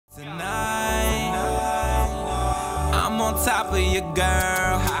on top of your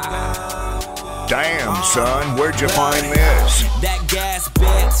girl. Damn, son, where'd you find this? That gas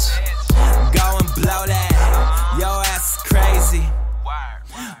bitch, go and blow that. Yo ass is crazy.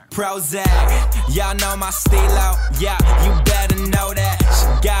 Prozac, y'all know my stilo. Yeah, you better know that. She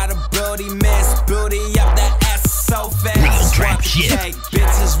got a booty, miss booty up that ass is so fast. Want the cake,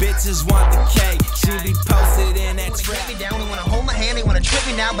 bitches want the cake. She be posted in that trap. They down, they wanna hold my hand, they wanna trip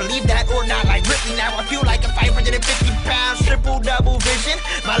me now. Believe that or not, like rip me now. I feel like a 550 pounds, triple double vision.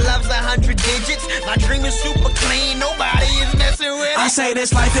 My love's 100 digits. My dream is super clean. Nobody is messing with it. I say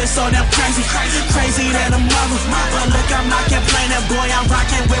this life is so damn crazy, crazy than a mother. But look, I'm not complaining, boy, I'm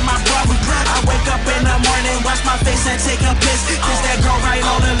rocking with my brother. I wake up in the morning, wash my face and take a piss. Kiss that girl right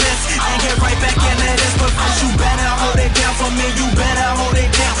on the list and get right back into this. But first you better hold it down for me, you better hold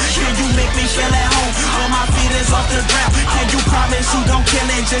it down. Can you make me feel at home when my feet is off the ground? Can you promise you don't kill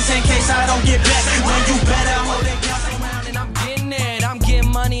it just in case I don't get back? When you better hold it down. And I'm getting it, I'm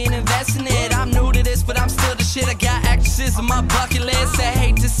getting money and investing it. I'm new to this, but I'm still the shit. I got actresses on my bucket list that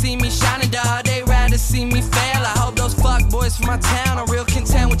hate to see me shining, dog. They rather see me fail. I hope those fuck boys from my town are real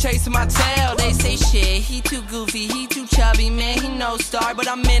content with chasing my tail. They say shit, he too goofy, he too chubby, man, he no star. But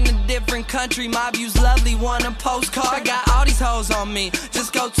I'm in a different country, my view's lovely, want a postcard. Got all these hoes on me,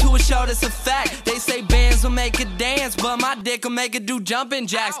 just go to a show, that's a fact. They say bands will make it dance, but my dick will make it do jumping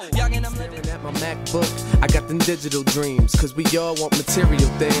jacks. Young and I'm living at my MacBook, I got them digital dreams, cause we all want material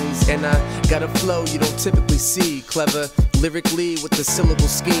things. And I got a flow you don't typically see, clever lyrically with the syllable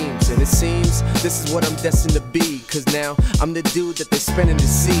schemes. And it seems this is what I'm destined to be, cause now I'm the dude that they spinning to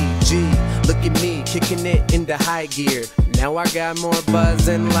see. Gee, look at me, kicking it into high gear. Now I got more buzz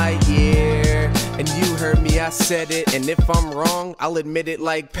than Lightyear. And you heard me, I said it. And if I'm wrong, I'll admit it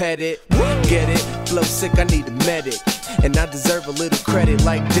like Pettit. Get it? Flow sick, I need a medic. And I deserve a little credit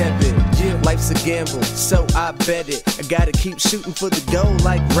like debit. Life's a gamble, so I bet it. I gotta keep shooting for the goal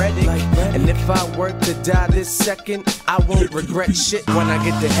like Reddick. And if I were to die this second, I won't regret shit when I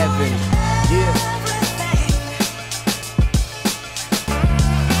get to heaven. Yeah.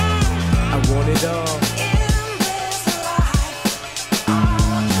 I want it all.